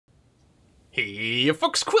Hey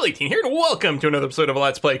folks, Quilly18 here, and welcome to another episode of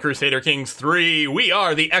Let's Play Crusader Kings 3. We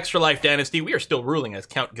are the Extra Life Dynasty. We are still ruling as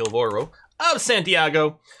Count Gilvoro of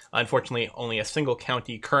Santiago. Unfortunately, only a single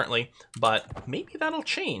county currently, but maybe that'll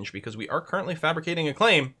change because we are currently fabricating a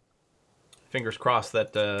claim. Fingers crossed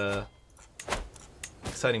that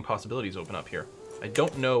exciting possibilities open up here. I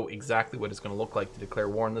don't know exactly what it's going to look like to declare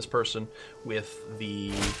war on this person with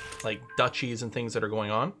the duchies and things that are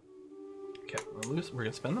going on. Okay, we're going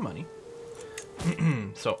to spend the money.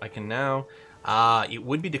 So I can now... it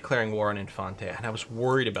would be declaring war on Infante, and I was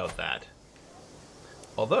worried about that.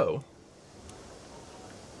 Although...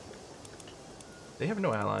 they have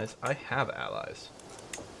no allies. I have allies.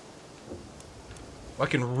 Well, I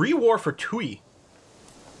can re-war for Tui.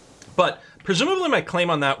 But presumably my claim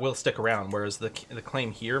on that will stick around, whereas the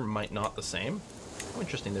claim here might not the same. Oh,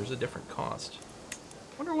 interesting. There's a different cost.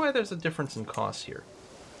 I wonder why there's a difference in cost here.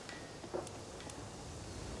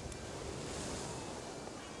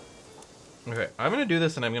 Okay, I'm going to do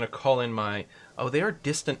this, and I'm going to call in my... oh, they are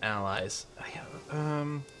distant allies.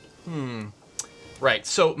 Right,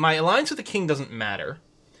 so my alliance with the king doesn't matter.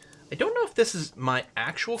 I don't know if this is my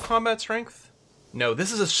actual combat strength. No,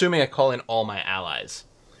 this is assuming I call in all my allies,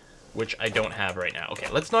 which I don't have right now. Okay,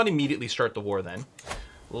 let's not immediately start the war then.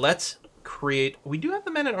 Let's create... we do have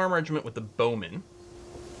the men-at-arms regiment with the bowmen,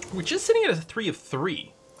 which is sitting at a 3 of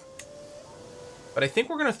 3. But I think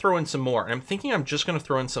we're going to throw in some more. And I'm thinking I'm just going to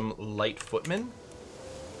throw in some light footmen.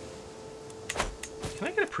 Can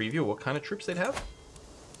I get a preview of what kind of troops they'd have?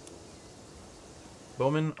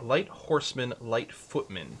 Bowmen, light horsemen, light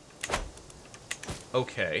footmen.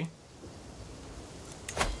 Okay.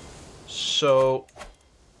 So...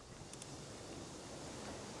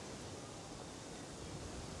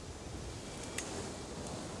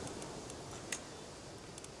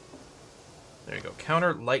 there you go.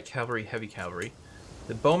 Counter light cavalry, heavy cavalry.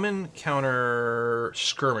 The bowmen counter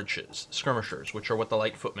skirmishers, which are what the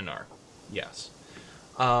light footmen are. Yes.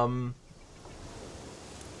 The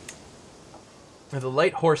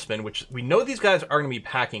light horsemen, which we know these guys are going to be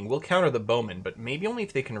packing, will counter the bowmen, but maybe only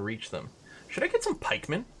if they can reach them. Should I get some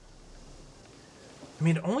pikemen? I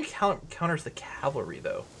mean, it only counters the cavalry,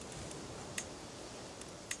 though.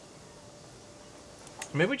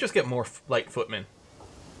 Maybe we just get more light footmen.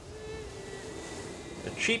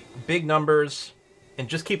 They're cheap, big numbers, and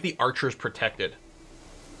just keep the archers protected.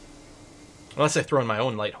 Unless I throw in my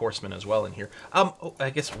own light horsemen as well in here. Oh, I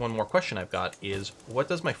guess one more question I've got is, what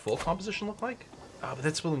does my full composition look like? But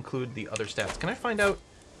this will include the other stats. Can I find out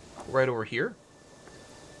right over here?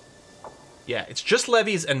 Yeah, it's just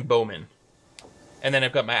levies and bowmen. And then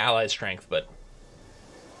I've got my allies' strength, but...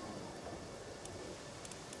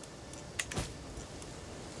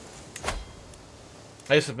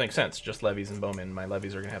 I guess it makes sense. Just levies and bowmen. My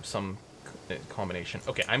levies are going to have some combination.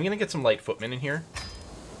 Okay, I'm going to get some light footmen in here.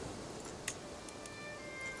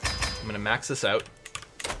 I'm going to max this out.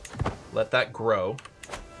 Let that grow.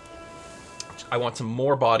 I want some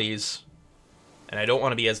more bodies. And I don't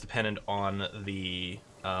want to be as dependent on the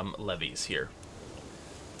levies here.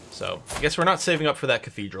 So, I guess we're not saving up for that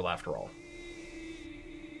cathedral after all.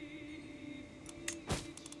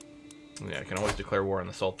 Yeah, I can always declare war on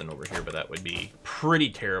the Sultan over here, but that would be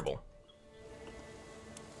pretty terrible.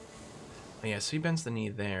 Oh, yeah, so he bends the knee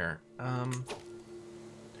there.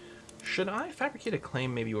 Should I fabricate a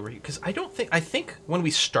claim maybe over here? Because I don't think... I think when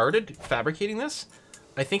we started fabricating this,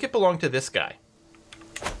 I think it belonged to this guy.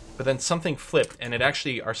 But then something flipped, and it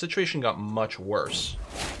actually... our situation got much worse.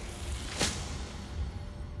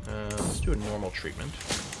 Let's do a normal treatment.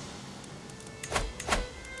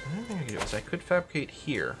 Another thing I could do is I could fabricate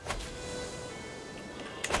here.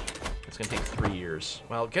 It's going to take 3 years.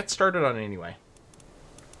 Well, get started on it anyway.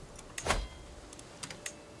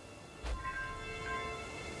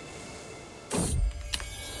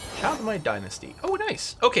 Child of my dynasty. Oh,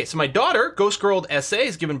 nice. Okay, so my daughter, Ghost Girl SA,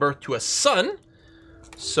 has given birth to a son.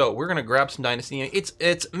 So we're going to grab some dynasty.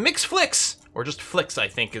 It's Mix Flicks, or just Flicks, I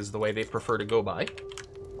think, is the way they prefer to go by.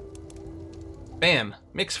 Bam.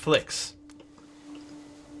 Mix Flicks.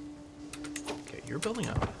 Okay, you're building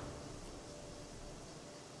up.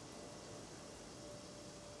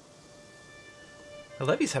 The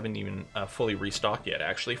levies haven't even fully restocked yet,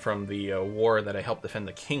 actually, from the war that I helped defend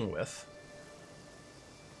the king with.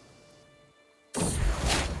 There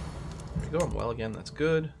we go, I'm well again, that's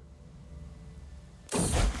good.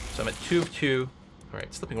 So I'm at 2 of 2.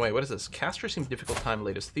 Alright, slipping away. What is this? Caster seems difficult time,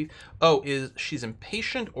 latest thief. Oh, she's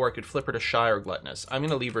impatient, or I could flip her to shy or gluttonous. I'm going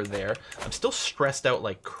to leave her there. I'm still stressed out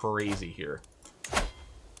like crazy here. I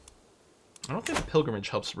don't think the pilgrimage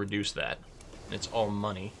helps reduce that. It's all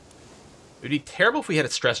money. It would be terrible if we had a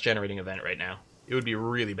stress-generating event right now. It would be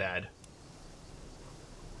really bad.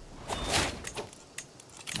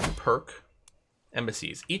 perk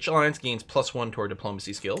embassies. Each alliance gains +1 to our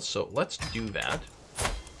diplomacy skills, so let's do that.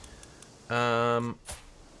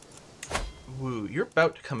 Woo, you're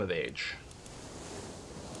about to come of age.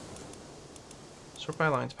 Sort by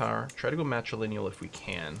alliance power. Try to go matrilineal if we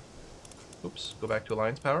can. Oops, go back to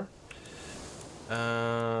alliance power.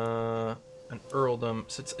 An earldom.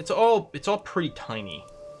 So it's all pretty tiny.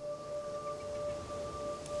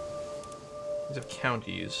 These have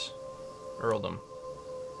counties. Earldom.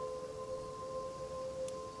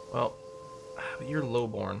 Well, you're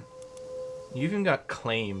lowborn. You've even got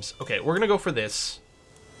claims. Okay, we're gonna go for this.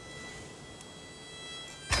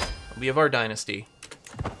 We have our dynasty.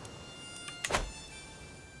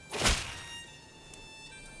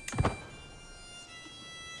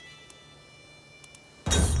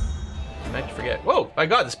 I forget. Whoa, by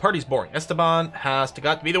God, this party's boring. Esteban has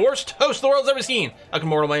got to be the worst host the world's ever seen. How can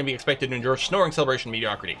mortal man be expected to endure snoring celebration and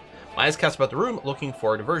mediocrity? My eyes cast about the room, looking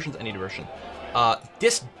for diversions. Any diversion.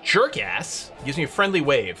 This jerk-ass gives me a friendly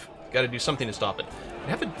wave. Gotta do something to stop it. I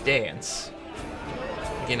have a dance.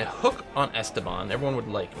 Gain a hook on Esteban. Everyone would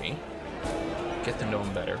like me. Get to know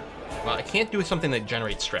him better. Well, I can't do something that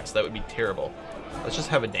generates stress. That would be terrible. Let's just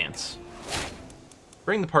have a dance.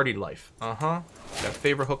 Bring the party to life. Uh-huh. Got a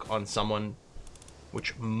favor hook on someone,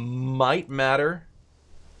 which might matter.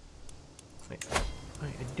 Wait,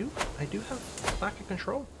 I do have lack of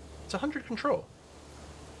control. It's 100 control.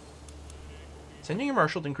 Sending a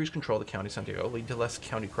marshal to increase control of the county of Santiago lead to less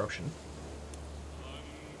county corruption.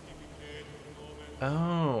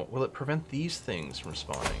 Oh, will it prevent these things from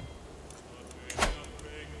spawning?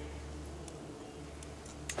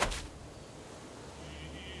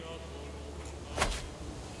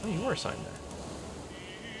 Oh, you were assigned there.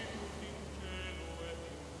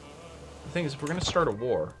 The thing is, if we're going to start a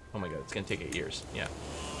war... Oh my god, it's going to take 8 years. Yeah.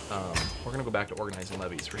 We're going to go back to organizing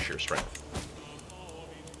levies for sheer strength.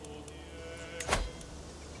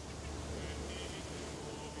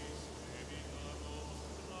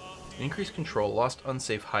 Increased control, lost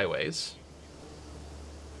unsafe highways.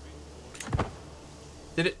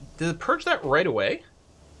 Did it purge that right away?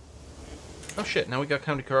 Oh shit, now we got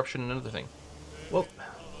county corruption and another thing. Well...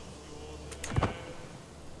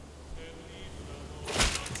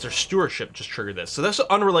 It's their stewardship just triggered this. So that's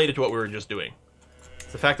unrelated to what we were just doing.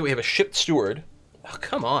 It's the fact that we have a ship steward. Oh,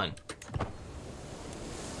 come on.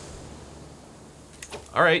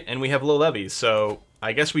 Alright, and we have low levies, so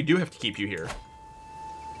I guess we do have to keep you here.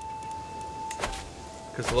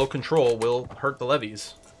 Because the low control will hurt the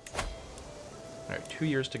levies. Alright, 2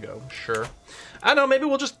 years to go. Sure. I don't know, maybe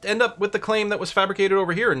we'll just end up with the claim that was fabricated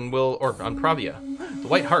over here and we'll... Or on Pravia. The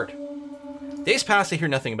White Heart. Days pass, I hear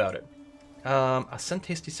nothing about it. A sent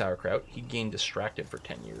tasty sauerkraut. He gained distracted for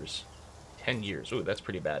 10 years. 10 years. Ooh, that's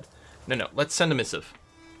pretty bad. No, let's send a missive.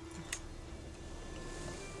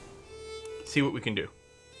 See what we can do.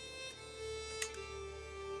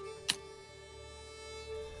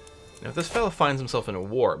 Now, if this fellow finds himself in a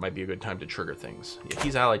war, it might be a good time to trigger things. Yeah,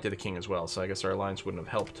 he's allied to the king as well, so I guess our alliance wouldn't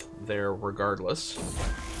have helped there regardless.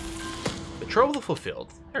 Betrothal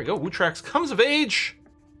fulfilled. There we go. Wutrax comes of age.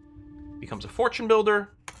 Becomes a fortune builder.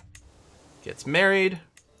 Gets married.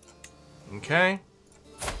 Okay.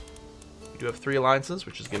 We do have 3 alliances,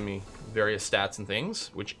 which is giving me various stats and things,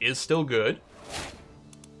 which is still good.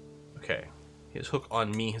 Okay. His hook on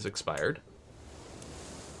me has expired.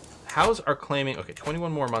 How's our claiming... Okay,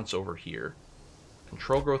 21 more months over here.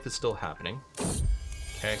 Control growth is still happening.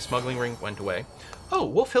 Okay, smuggling ring went away. Oh,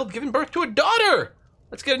 Wolfhild giving birth to a daughter!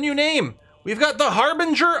 Let's get a new name. We've got the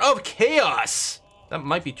Harbinger of Chaos. That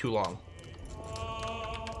might be too long.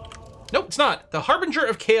 Nope, it's not. The Harbinger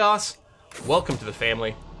of Chaos. Welcome to the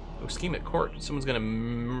family. Oh, scheme at court. Someone's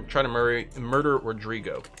gonna try to murder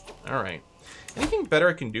Rodrigo. Alright. Anything better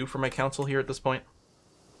I can do for my council here at this point?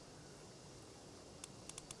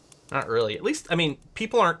 Not really. At least, I mean,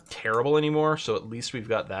 people aren't terrible anymore, so at least we've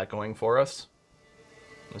got that going for us.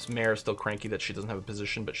 This mayor is still cranky that she doesn't have a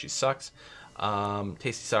position, but she sucks.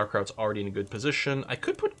 Tasty Sauerkraut's already in a good position. I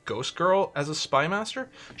could put Ghost Girl as a spy master.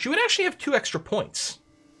 She would actually have 2 extra points.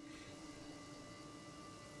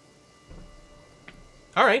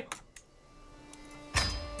 Alright.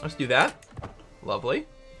 Let's do that. Lovely.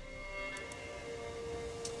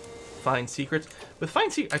 Find secrets. With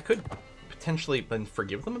Find Secrets, I could potentially then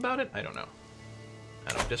forgive them about it? I don't know.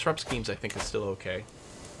 Disrupt schemes I think is still okay.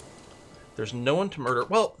 There's no one to murder.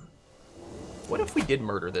 Well, what if we did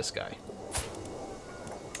murder this guy?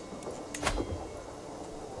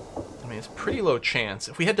 I mean, it's pretty low chance.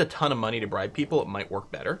 If we had a ton of money to bribe people, it might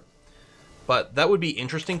work better. But that would be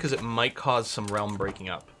interesting because it might cause some realm breaking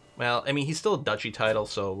up. Well, I mean, he's still a duchy title,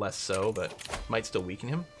 so less so, but might still weaken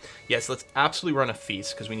him. Yes, let's absolutely run a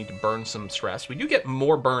feast, because we need to burn some stress. We do get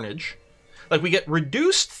more burnage. Like, we get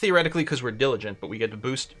reduced, theoretically, because we're diligent, but we get a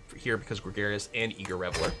boost here because gregarious and eager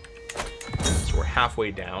reveler. So we're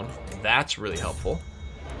halfway down. That's really helpful.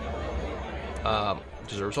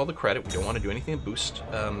 Deserves all the credit. We don't want to do anything to boost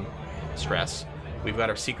stress. We've got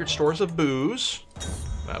our secret stores of booze.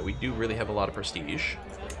 We do really have a lot of prestige.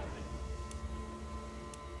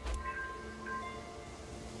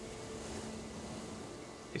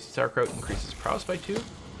 Tasty sauerkraut increases prowess by 2.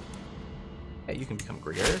 Yeah, you can become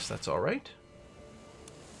gregarious. That's all right.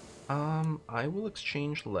 I will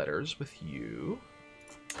exchange letters with you.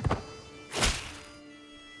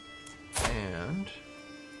 And...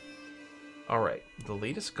 Alright, the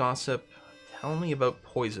latest gossip. Tell me about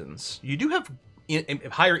poisons. You do have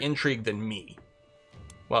higher intrigue than me.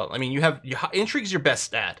 Well, I mean, intrigue's your best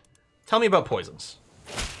stat. Tell me about poisons.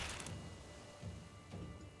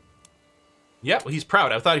 Yeah, well, he's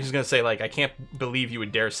proud. I thought he was going to say, like, I can't believe you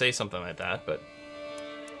would dare say something like that, but...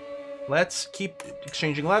 Let's keep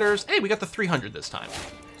exchanging letters. Hey, we got the 300 this time.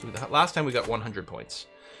 So last time we got 100 points.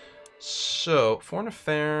 So, foreign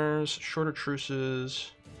affairs, shorter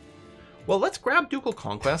truces... Well, let's grab Ducal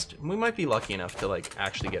Conquest. We might be lucky enough to, like,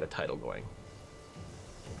 actually get a title going.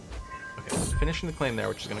 Okay, finishing the claim there,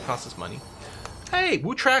 which is going to cost us money. Hey,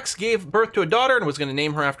 Wutrax gave birth to a daughter and was going to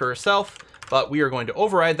name her after herself, but we are going to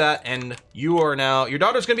override that, and you are now... Your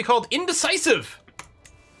daughter's going to be called Indecisive!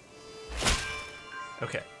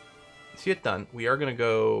 Okay. See it done. We are going to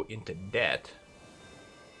go into debt,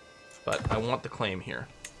 but I want the claim here.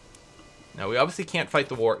 Now, we obviously can't fight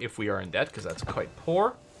the war if we are in debt, because that's quite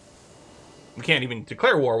poor. We can't even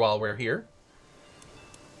declare war while we're here.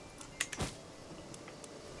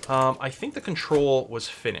 I think the control was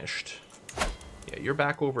finished. Yeah, you're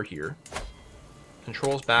back over here.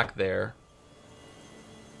 Control's back there.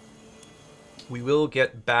 We will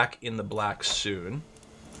get back in the black soon.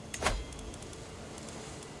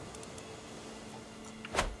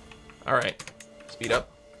 Alright. Speed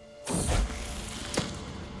up.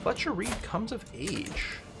 Fletcher Reed comes of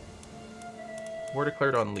age. War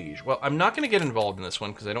declared on Liege. Well, I'm not going to get involved in this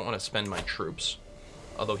one because I don't want to spend my troops.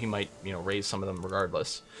 Although he might, you know, raise some of them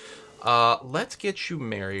regardless. Let's get you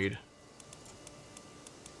married.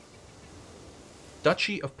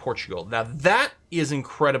 Duchy of Portugal. Now that is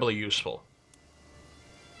incredibly useful.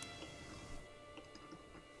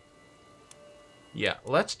 Yeah,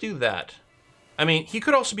 let's do that. I mean, he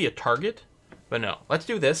could also be a target, but no. Let's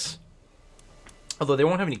do this. Although they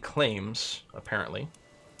won't have any claims, apparently.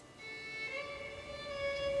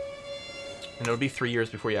 And it'll be 3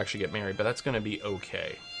 years before you actually get married, but that's going to be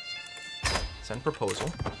okay. Send proposal.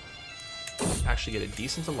 Actually get a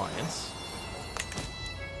decent alliance.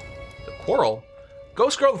 The quarrel?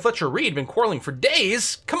 Ghost Girl and Fletcher Reed have been quarreling for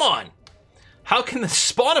days? Come on! How can the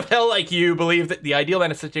spawn of hell like you believe that the ideal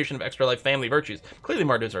manifestation of extra life family virtues? Clearly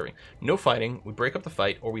more deserving. No fighting. We break up the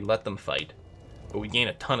fight, or we let them fight. But we gain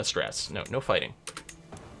a ton of stress. No fighting.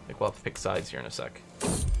 I think we'll have to pick sides here in a sec.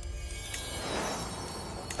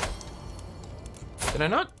 Did I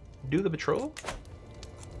not do the betrothal?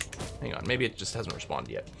 Hang on, maybe it just hasn't responded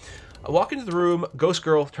yet. I walk into the room, Ghost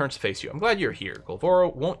Girl turns to face you. I'm glad you're here. Golvoro,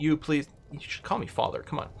 won't you please... You should call me father,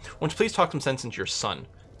 come on. Won't you please talk some sense into your son?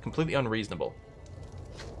 Completely unreasonable.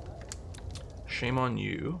 Shame on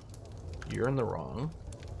you. You're in the wrong.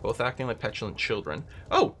 Both acting like petulant children.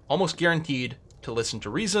 Oh, almost guaranteed to listen to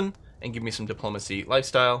reason and give me some diplomacy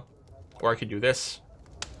lifestyle. Or I could do this.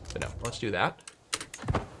 But no, let's do that.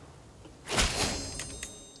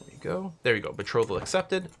 Go. There you go. Betrothal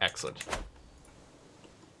accepted. Excellent.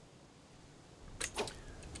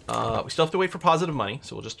 We still have to wait for positive money,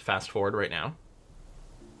 so we'll just fast forward right now.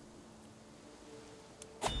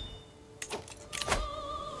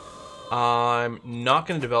 I'm not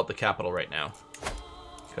going to develop the capital right now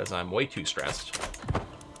because I'm way too stressed.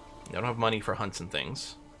 I don't have money for hunts and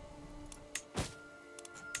things.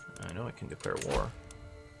 I know I can declare war.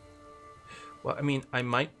 Well, I mean, I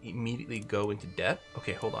might immediately go into debt.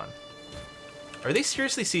 Okay, hold on. Are they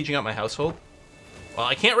seriously sieging out my household? Well,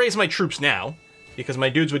 I can't raise my troops now, because my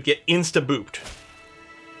dudes would get insta-booped.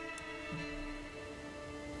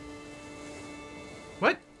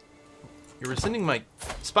 What? You're rescinding my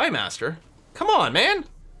spy master? Come on, man!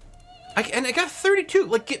 And I got 32.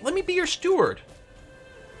 Like, let me be your steward.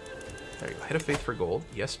 There you go. Head of Faith for gold.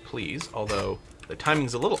 Yes, please. Although... the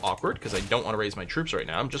timing's a little awkward, because I don't want to raise my troops right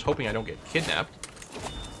now. I'm just hoping I don't get kidnapped.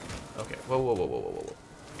 Okay, whoa.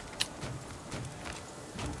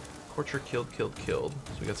 Courtier killed.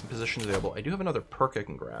 So we got some positions available. I do have another perk I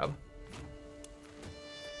can grab.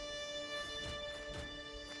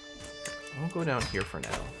 I'll go down here for now,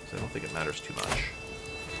 because I don't think it matters too much.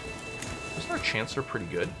 Isn't our Chancellor pretty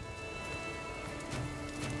good?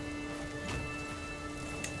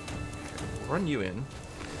 We'll run you in.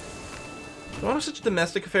 Do I want to switch to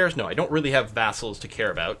domestic affairs? No, I don't really have vassals to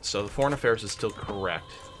care about, so the foreign affairs is still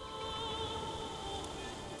correct.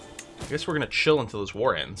 I guess we're going to chill until this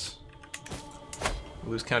war ends.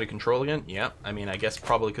 Lose county control again? Yeah, I mean, I guess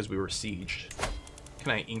probably because we were sieged.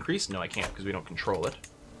 Can I increase? No, I can't because we don't control it.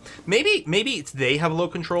 Maybe it's they have low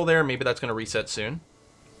control there. Maybe that's going to reset soon.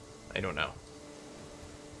 I don't know.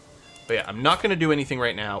 But yeah, I'm not going to do anything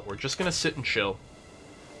right now. We're just going to sit and chill.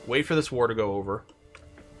 Wait for this war to go over.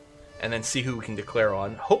 And then see who we can declare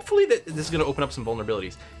on. Hopefully this is going to open up some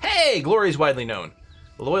vulnerabilities. Hey! Glory is widely known.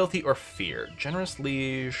 Loyalty or fear. Generous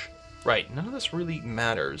liege. Right, none of this really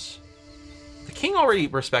matters. The king already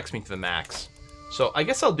respects me to the max. So I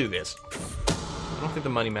guess I'll do this. I don't think the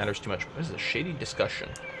money matters too much. What is this? Shady discussion.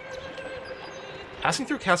 Passing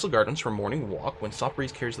through castle gardens for a morning walk when soft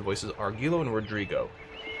breeze carries the voices of Argulo and Rodrigo.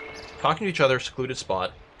 Talking to each other, secluded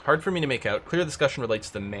spot. Hard for me to make out. Clear discussion relates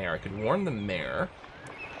to the mayor. I could warn the mayor,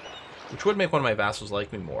 which would make one of my vassals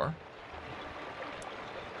like me more.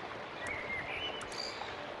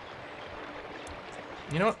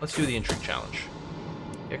 You know what? Let's do the intrigue challenge.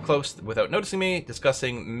 Get close without noticing me,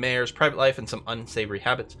 discussing mayor's private life and some unsavory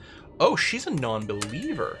habits. Oh, she's a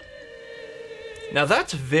non-believer. Now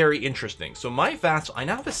that's very interesting. So my vassal, I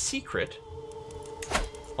now have a secret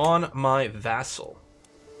on my vassal.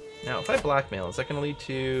 Now, if I blackmail, is that going to lead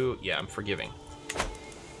to... Yeah, I'm forgiving.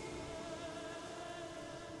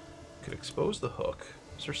 Could expose the hook.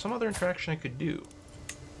 Is there some other interaction I could do?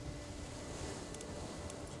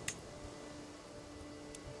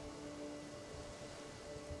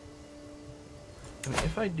 I mean,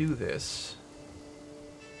 if I do this,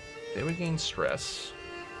 they would gain stress.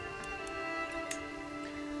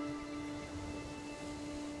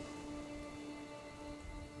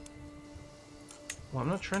 Well, I'm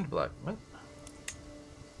not trying to what?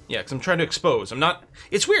 Yeah, because I'm trying to expose. I'm not...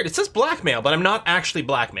 It's weird. It says blackmail, but I'm not actually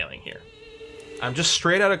blackmailing here. I'm just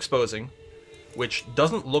straight out exposing, which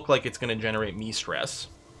doesn't look like it's going to generate me stress.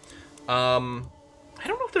 I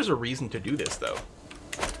don't know if there's a reason to do this, though.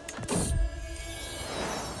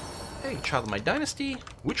 Hey, child of my dynasty.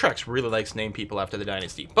 Wutrax really likes name people after the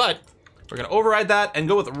dynasty, but we're going to override that and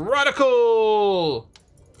go with radical.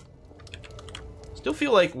 Still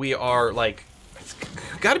feel like we are, like... It's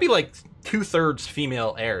got to be, like, 2/3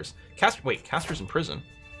 female heirs. Wait, Castor's in prison.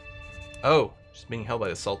 Oh, she's being held by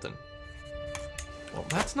the Sultan. Well,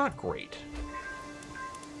 that's not great.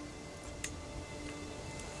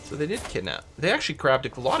 So they did kidnap. They actually grabbed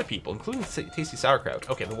a lot of people, including Tasty Sauerkraut.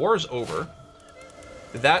 Okay, the war is over.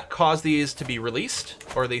 Did that cause these to be released,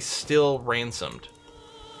 or are they still ransomed?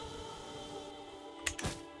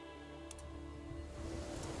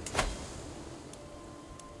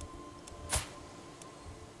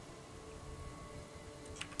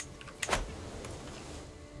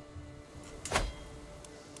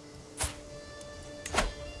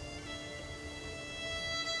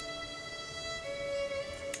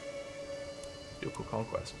 Ducal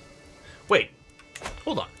conquest. Wait,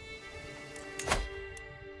 hold on.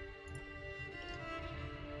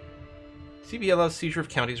 CB allows seizure of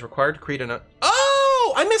counties required to create an...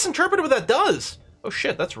 Oh! I misinterpreted what that does! Oh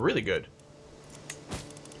shit, that's really good.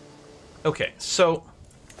 Okay, so...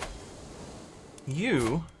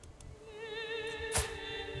 You...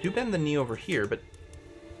 do bend the knee over here, but...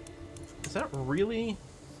 Is that really...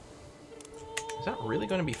 Is that really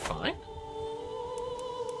going to be fine?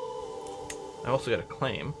 I also got a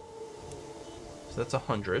claim. So that's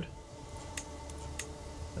 100.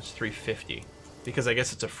 That's 350. Because I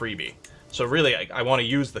guess it's a freebie. So really, I want to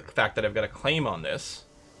use the fact that I've got a claim on this.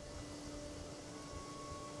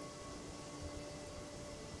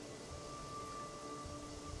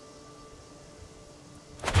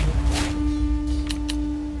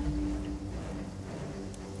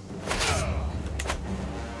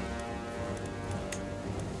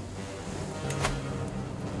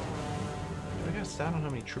 I don't know how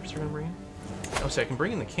many troops are going to bring in. Oh, so I can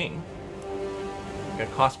bring in the king. It's going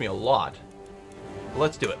to cost me a lot. But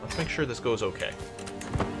let's do it. Let's make sure this goes okay.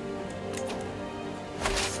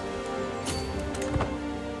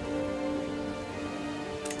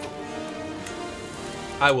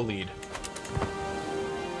 I will lead.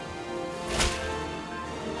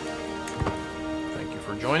 Thank you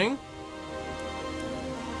for joining.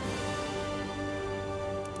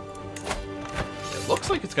 It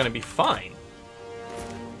looks like it's going to be fine.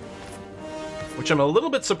 Which I'm a little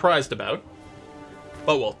bit surprised about,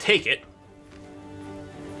 but we'll take it.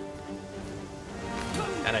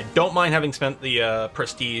 And I don't mind having spent the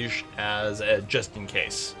prestige as a just in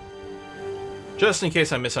case. Just in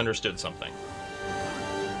case I misunderstood something.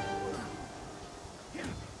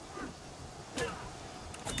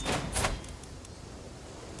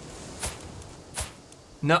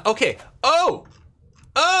 No, okay. Oh!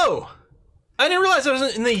 Oh! I didn't realize I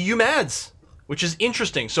was in the UMADs, which is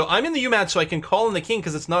interesting. So I'm in the UMAD so I can call in the king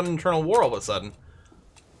because it's not an internal war all of a sudden.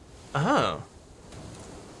 Oh.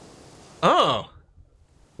 Oh.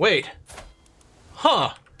 Wait.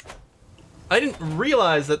 Huh. I didn't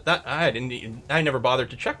realize that I never bothered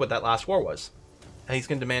to check what that last war was. He's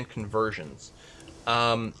going to demand conversions.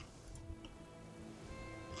 Or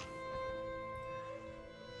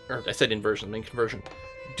I said inversion, I mean conversion.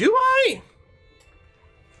 Do I?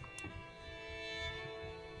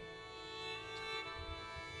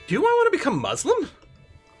 Do I want to become Muslim?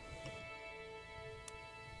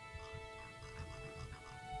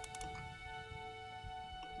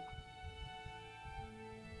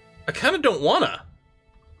 I kind of don't wanna.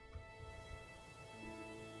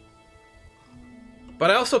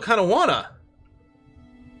 But I also kind of wanna.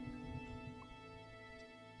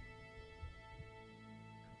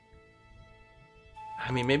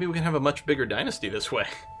 I mean, maybe we can have a much bigger dynasty this way.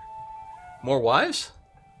 More wives?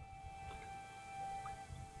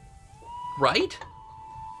 Right?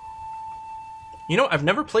 You know, I've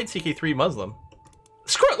never played CK3 Muslim.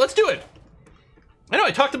 Screw it, let's do it! I know,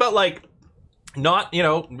 I talked about, like, not, you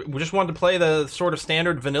know, we just wanted to play the sort of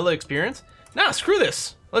standard vanilla experience. Nah, screw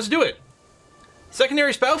this. Let's do it.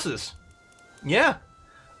 Secondary spouses. Yeah.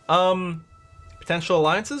 Potential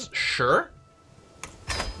alliances? Sure.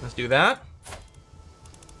 Let's do that.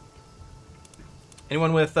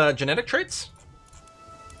 Anyone with genetic traits?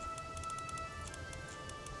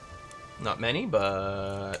 Not many,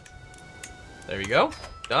 but there you go.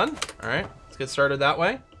 Done. All right, let's get started that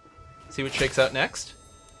way. See what shakes out next.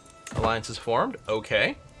 Alliance is formed.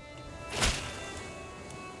 Okay.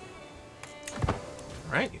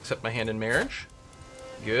 All right, accept my hand in marriage.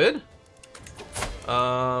 Good.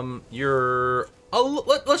 You're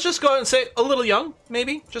let's just go ahead and say a little young,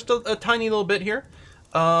 maybe just a tiny little bit here.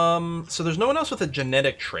 So there's no one else with a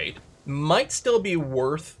genetic trait. Might still be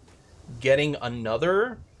worth getting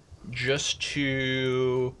another just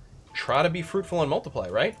to try to be fruitful and multiply,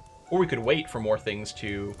 right? Or we could wait for more things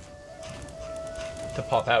to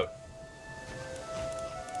pop out.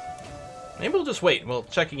 Maybe we'll just wait. We'll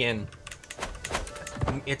check again.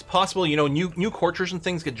 It's possible, you know, new courtiers and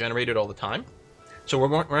things get generated all the time. So we're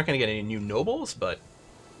not going to get any new nobles, but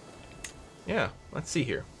yeah, let's see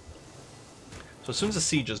here. So as soon as the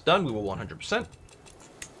siege is done, we will 100%.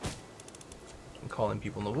 And call in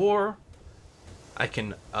people in the war. I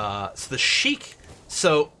can, so the Sheik,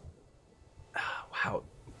 so, wow.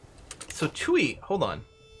 So Tui, hold on.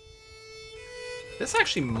 This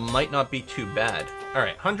actually might not be too bad. All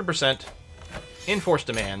right, 100%. Enforce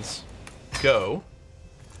demands. Go.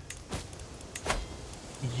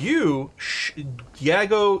 You,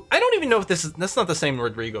 Diego, I don't even know if that's not the same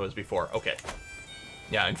Rodrigo as before. Okay.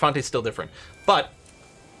 Yeah, Infante's still different. But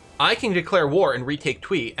I can declare war and retake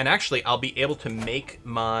Tui, and actually I'll be able to make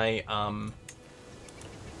my, oh,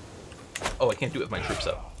 I can't do it with my troops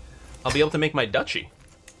up. I'll be able to make my duchy.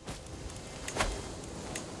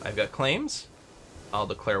 I've got claims. I'll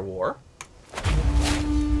declare war.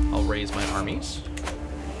 I'll raise my armies.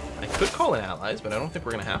 I could call in allies, but I don't think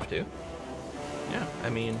we're going to have to. Yeah, I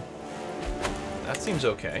mean, that seems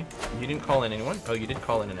okay. You didn't call in anyone. Oh, you did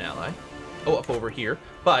call in an ally. Oh, up over here.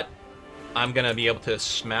 But I'm going to be able to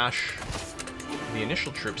smash the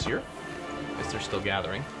initial troops here, because they're still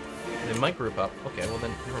gathering. They might group up. Okay, well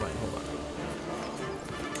then, never mind. Hold on.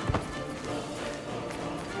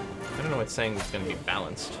 I don't know what's saying it's going to be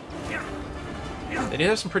balanced. They did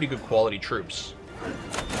have some pretty good quality troops.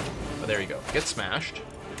 But there you go. Get smashed.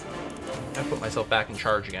 I put myself back in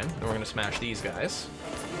charge again. And we're going to smash these guys.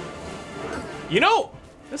 You know,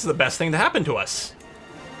 this is the best thing to happen to us.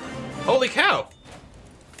 Holy cow.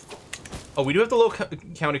 Oh, we do have the low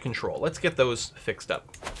county control. Let's get those fixed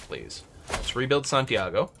up, please. Let's rebuild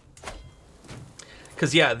Santiago.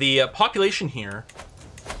 Because, yeah, the population here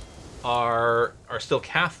are still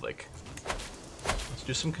Catholic. Let's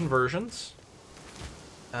do some conversions.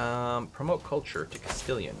 Promote culture to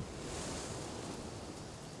Castilian.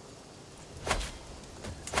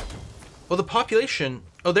 Well, the population...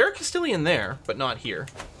 Oh, they're Castilian there, but not here.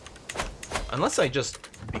 Unless I just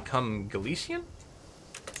become Galician?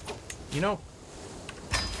 You know,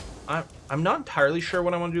 I'm not entirely sure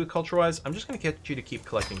what I want to do culture-wise. I'm just going to get you to keep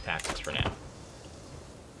collecting taxes for now.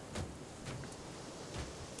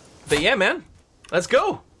 But yeah, man. Let's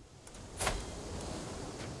go!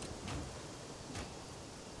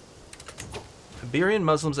 Iberian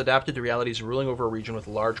Muslims adapted to realities ruling over a region with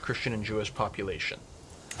a large Christian and Jewish population.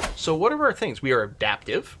 So what are our things? We are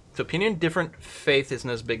adaptive. So opinion different faith isn't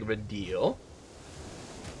as big of a deal.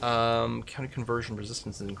 County conversion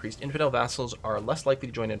resistance is increased. Infidel vassals are less likely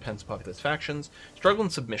to join independent populist factions. Struggle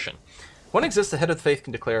and submission. One exists, the head of the faith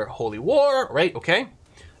can declare holy war, right? Okay.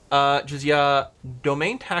 Jizya,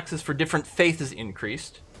 domain taxes for different faith is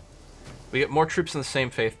increased. We get more troops in the same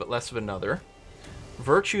faith, but less of another.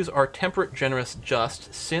 Virtues are temperate, generous,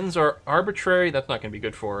 just. Sins are arbitrary. That's not going to be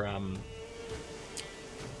good for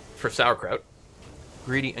sauerkraut.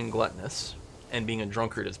 Greedy and gluttonous. And being a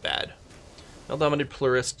drunkard is bad. Male-dominated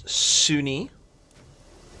pluralist, Sunni.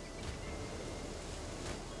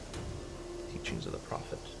 Teachings of the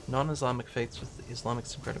Prophet. Non-Islamic faiths with the Islamic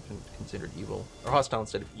syncretic considered evil. Or hostile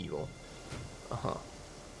instead of evil. Uh-huh.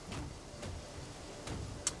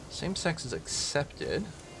 Same-sex is accepted.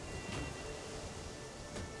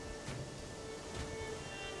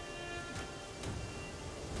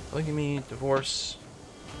 Polygamy, divorce.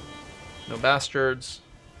 No bastards.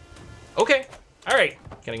 Okay. Alright.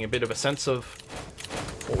 Getting a bit of a sense of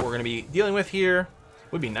what we're going to be dealing with here.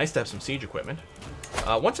 Would be nice to have some siege equipment.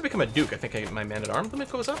 Once I become a duke, I think my man-at-arms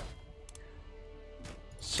limit goes up.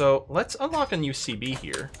 So let's unlock a new CB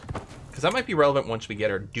here, because that might be relevant once we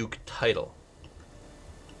get our duke title.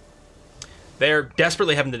 They're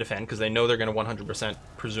desperately having to defend, because they know they're going to 100%,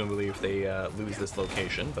 presumably, if they lose this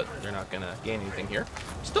location, but they're not going to gain anything here.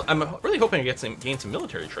 Still, I'm really hoping I gain some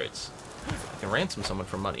military traits. I can ransom someone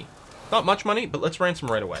for money. Not much money, but let's ransom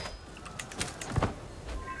right away.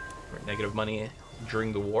 Negative money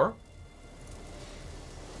during the war.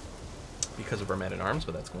 Because of our men-at-arms,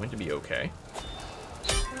 but that's going to be okay.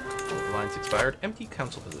 Alliance expired. Empty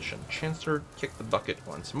council position. Chancellor, kick the bucket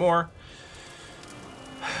once more.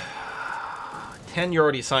 10 you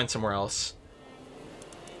already assigned somewhere else.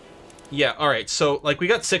 Yeah, alright, so, like, we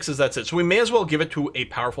got 6s, that's it. So we may as well give it to a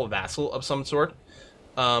powerful vassal of some sort.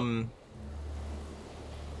 So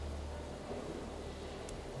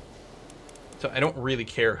I don't really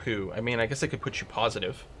care who. I mean, I guess I could put you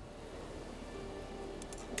positive.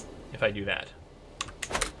 If I do that.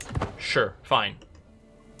 Sure, fine.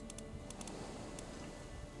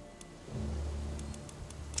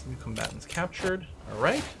 New combatants captured.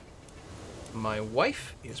 Alright. My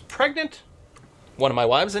wife is pregnant. One of my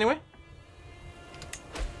wives, anyway.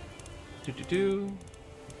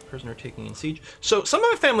 Prisoner taking in siege. So some of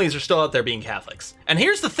my families are still out there being Catholics. And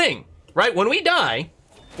here's the thing, right? When we die,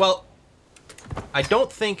 well, I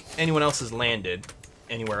don't think anyone else has landed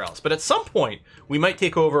anywhere else. But at some point, we might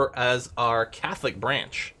take over as our Catholic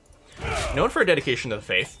branch. Known for a dedication to the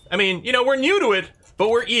faith. I mean, you know, we're new to it, but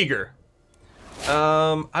we're eager.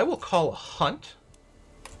 I will call a hunt.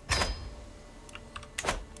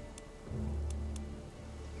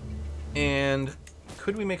 And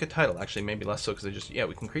could we make a title? Actually, maybe less so, because yeah,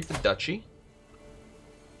 we can create the duchy.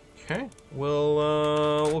 Okay,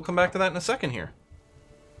 we'll come back to that in a second here.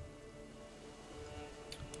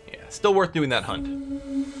 Yeah, still worth doing that hunt.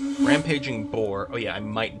 Rampaging boar. Oh yeah, I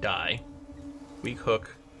might die. Weak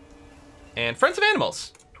hook. And Friends of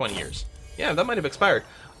Animals. 20 years. Yeah, that might have expired.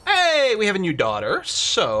 Hey, we have a new daughter.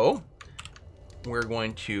 So we're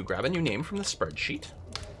going to grab a new name from the spreadsheet.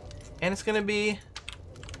 And it's going to be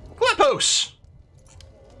Glapos.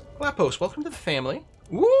 Glapos, welcome to the family.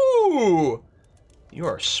 Ooh, you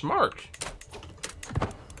are smart.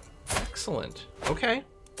 Excellent. Okay.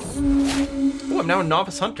 Oh, I'm now a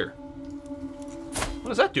novice hunter. What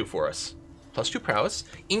does that do for us? +2 prowess.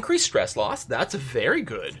 Increased stress loss. That's very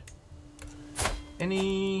good.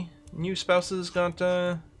 Any new spouses got,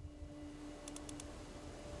 You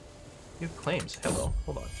have claims. Hello.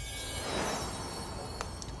 Hold on.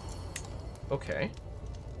 Okay.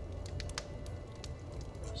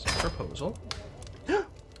 Same proposal.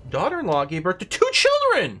 Daughter-in-law gave birth to 2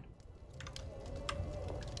 children!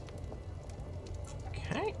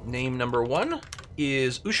 Okay. Name number 1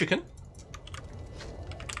 is Ushikan.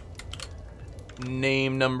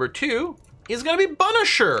 Name number 2 is going to be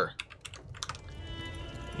Bunisher.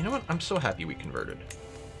 You know what? I'm so happy we converted.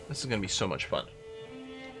 This is going to be so much fun.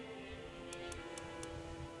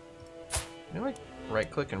 You know, like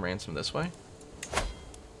right-click and ransom this way.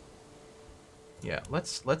 Yeah,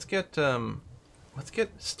 let's get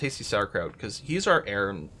Tasty Sauerkraut, because he's our heir,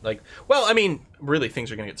 and like, well, I mean, really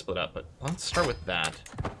things are gonna get split up, but let's start with that.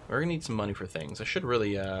 We're gonna need some money for things. I should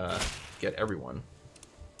really get everyone.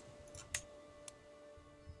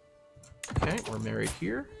 Okay, we're married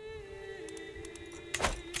here.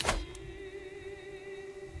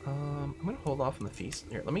 I'm gonna hold off on the feast.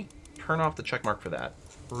 Here, let me turn off the check mark for that.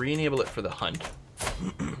 Re-enable it for the hunt.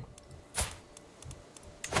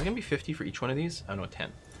 it gonna be 50 for each one of these? Oh no,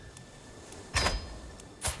 10. It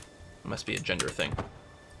must be a gender thing.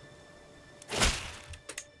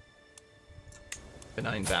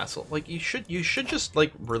 Benign vassal. Like, you should just,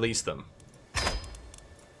 like, release them.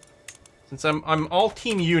 Since I'm all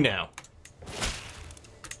team you now.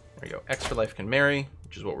 There we go. Extra life can marry,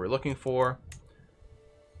 which is what we're looking for.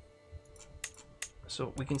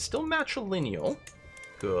 So we can still matrilineal.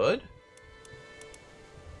 Good.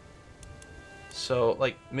 So,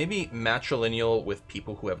 like, maybe matrilineal with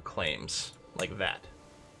people who have claims. Like that.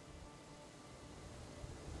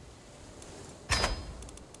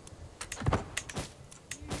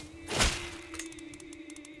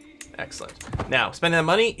 Excellent. Now, spending that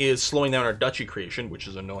money is slowing down our duchy creation, which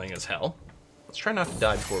is annoying as hell. Let's try not to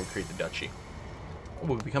die before we create the duchy. Oh,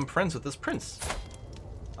 we've become friends with this prince.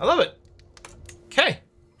 I love it. Okay,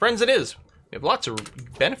 friends it is. We have lots of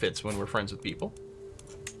benefits when we're friends with people.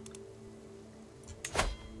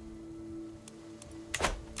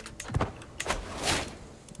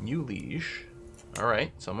 New liege.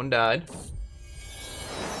 Alright, someone died.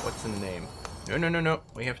 What's in the name? No.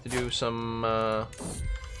 We have to do some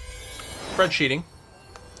spreadsheeting.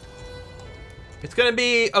 It's gonna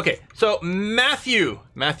be... Okay, so Matthew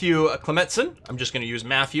Clementson. I'm just gonna use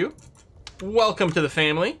Matthew. Welcome to the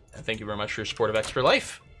family, and thank you very much for your support of Extra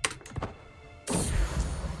Life.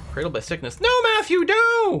 Cradled by sickness. No, Matthew,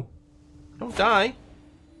 no! Don't die.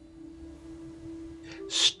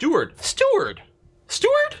 Steward?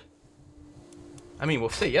 I mean, we'll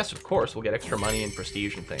say yes, of course. We'll get extra money and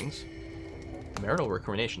prestige and things. Marital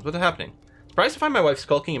recriminations. What's happening? Surprised to find my wife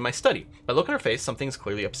skulking in my study. By look on her face, something is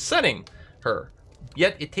clearly upsetting her.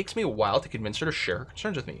 Yet, it takes me a while to convince her to share her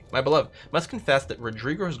concerns with me. My beloved, must confess that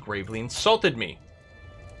Rodrigo has gravely insulted me.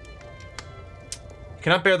 I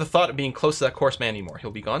cannot bear the thought of being close to that coarse man anymore.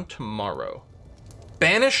 He'll be gone tomorrow.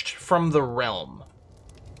 Banished from the realm.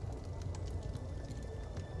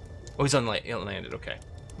 Oh, he's unlanded. Okay.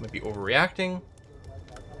 Might be overreacting.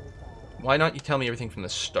 Why not you tell me everything from the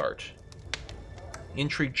start?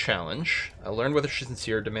 Intrigue challenge. I'll learn whether she's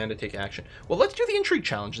sincere, demand to take action. Well, let's do the intrigue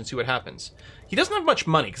challenge and see what happens. He doesn't have much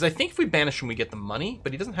money, because I think if we banish him, we get the money,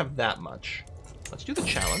 but he doesn't have that much. Let's do the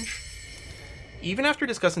challenge. Even after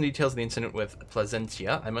discussing the details of the incident with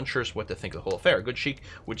Placentia, I'm unsure what to think of the whole affair. A good sheik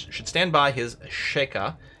which should stand by his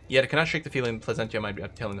sheikah, yet I cannot shake the feeling that Placentia might be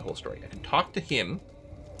telling the whole story. I can talk to him.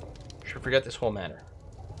 Should forget this whole matter.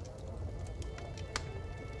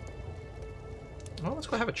 Well, let's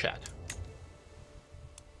go have a chat.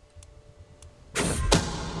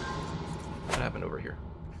 What happened over here?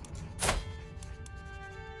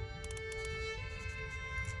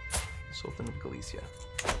 Sultan of Galicia.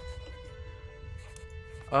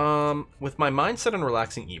 With my mind set on a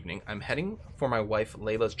relaxing evening, I'm heading for my wife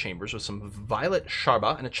Layla's chambers with some violet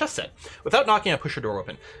sharba and a chess set. Without knocking, I push her door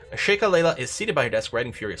open. Sheikha Layla is seated by her desk,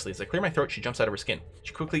 writing furiously. As I clear my throat, she jumps out of her skin.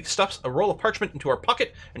 She quickly stuffs a roll of parchment into her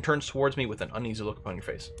pocket and turns towards me with an uneasy look upon your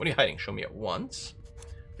face. What are you hiding? Show me at once.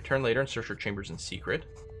 Return later and search her chambers in secret.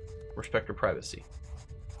 Respect her privacy.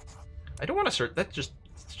 I don't want to search. That's just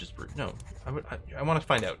rude. No, I want to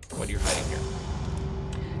find out what you're hiding here.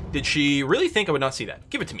 Did she really think I would not see that?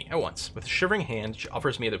 Give it to me at once. With a shivering hand, she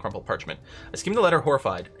offers me the crumpled parchment. I skim the letter,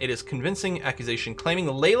 horrified. It is convincing accusation claiming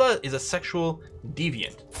Layla is a sexual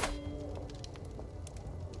deviant.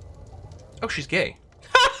 Oh, she's gay.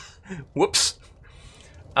 Whoops.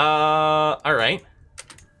 All right.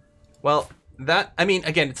 Well, that, I mean,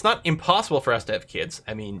 again, it's not impossible for us to have kids.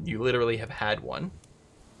 I mean, you literally have had one.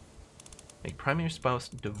 Make primary spouse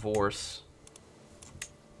divorce.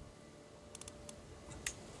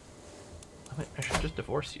 I should just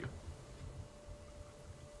divorce you.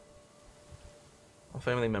 All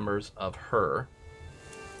family members of her.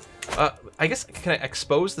 I guess, can I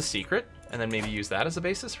expose the secret and then maybe use that as a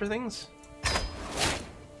basis for things?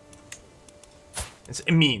 It's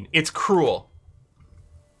mean. It's cruel.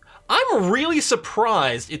 I'm really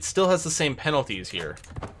surprised it still has the same penalties here.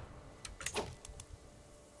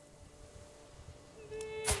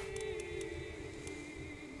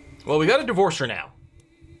 Well, we gotta divorce her now.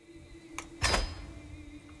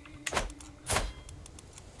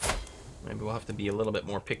 Maybe we'll have to be a little bit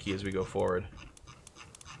more picky as we go forward.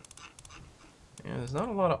 Yeah, there's not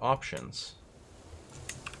a lot of options.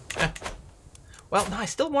 Well, no, I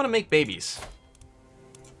still want to make babies.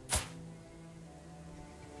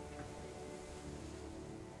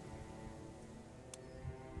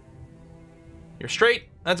 You're straight.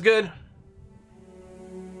 That's good.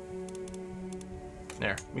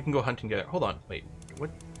 There. We can go hunting together. Hold on. Wait. What?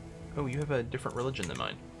 Oh, you have a different religion than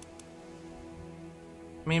mine.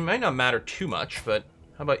 I mean, it might not matter too much, but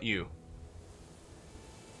how about you?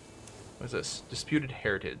 What is this? Disputed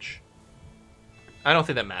heritage. I don't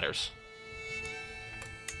think that matters.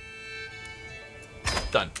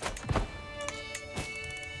 Done.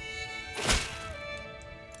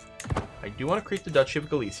 I do want to create the Duchy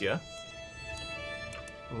of Galicia.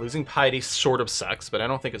 Losing piety sort of sucks, but I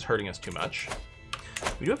don't think it's hurting us too much.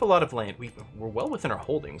 We do have a lot of land. We're well within our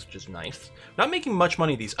holdings, which is nice. Not making much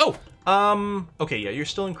money these. Oh, okay, yeah, you're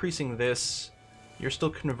still increasing this. You're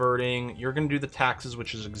still converting. You're going to do the taxes,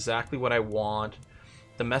 which is exactly what I want.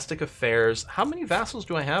 Domestic affairs. How many vassals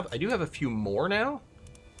do I have? I do have a few more now.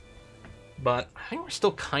 But I think we're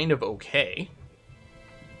still kind of okay.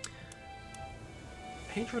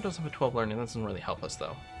 Pedro doesn't have a 12 learning. That doesn't really help us,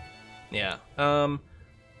 though. Yeah.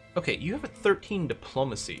 Okay, you have a 13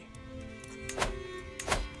 diplomacy.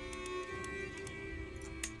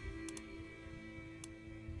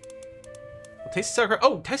 Well, Tasty Sauerkraut.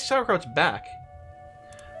 Oh, Tasty Sauerkraut's back.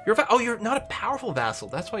 You're not a powerful vassal.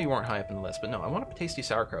 That's why you weren't high up in the list. But no, I want a Tasty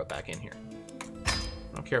Sauerkraut back in here.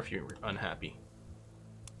 I don't care if you're unhappy.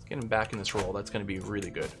 Let's get him back in this role. That's going to be really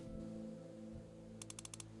good.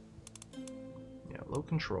 Yeah, low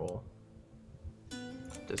control.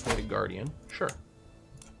 Designated guardian. Sure.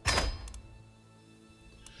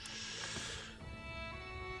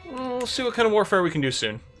 We'll see what kind of warfare we can do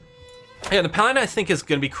soon. Yeah, the plan I think is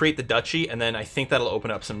going to be create the duchy, and then I think that'll open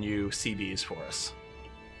up some new CBs for us.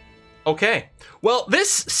 Okay. Well, this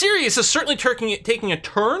series is certainly taking a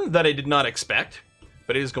turn that I did not expect,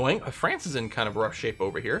 but it is going. France is in kind of rough shape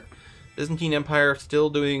over here. Byzantine Empire still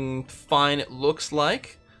doing fine, it looks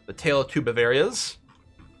like. The Tale of Two Bavarias.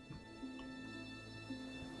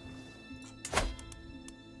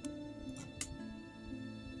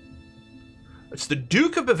 It's the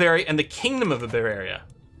Duke of Bavaria and the Kingdom of Bavaria.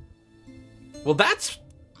 Well, that's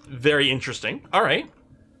very interesting. All right. I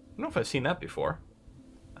don't know if I've seen that before.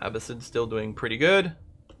 Abbasid still doing pretty good.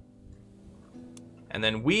 And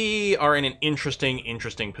then we are in an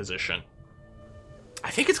interesting position. I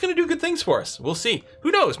think it's going to do good things for us. We'll see. Who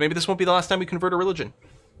knows? Maybe this won't be the last time we convert a religion.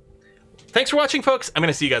 Thanks for watching, folks. I'm going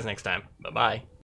to see you guys next time. Bye-bye.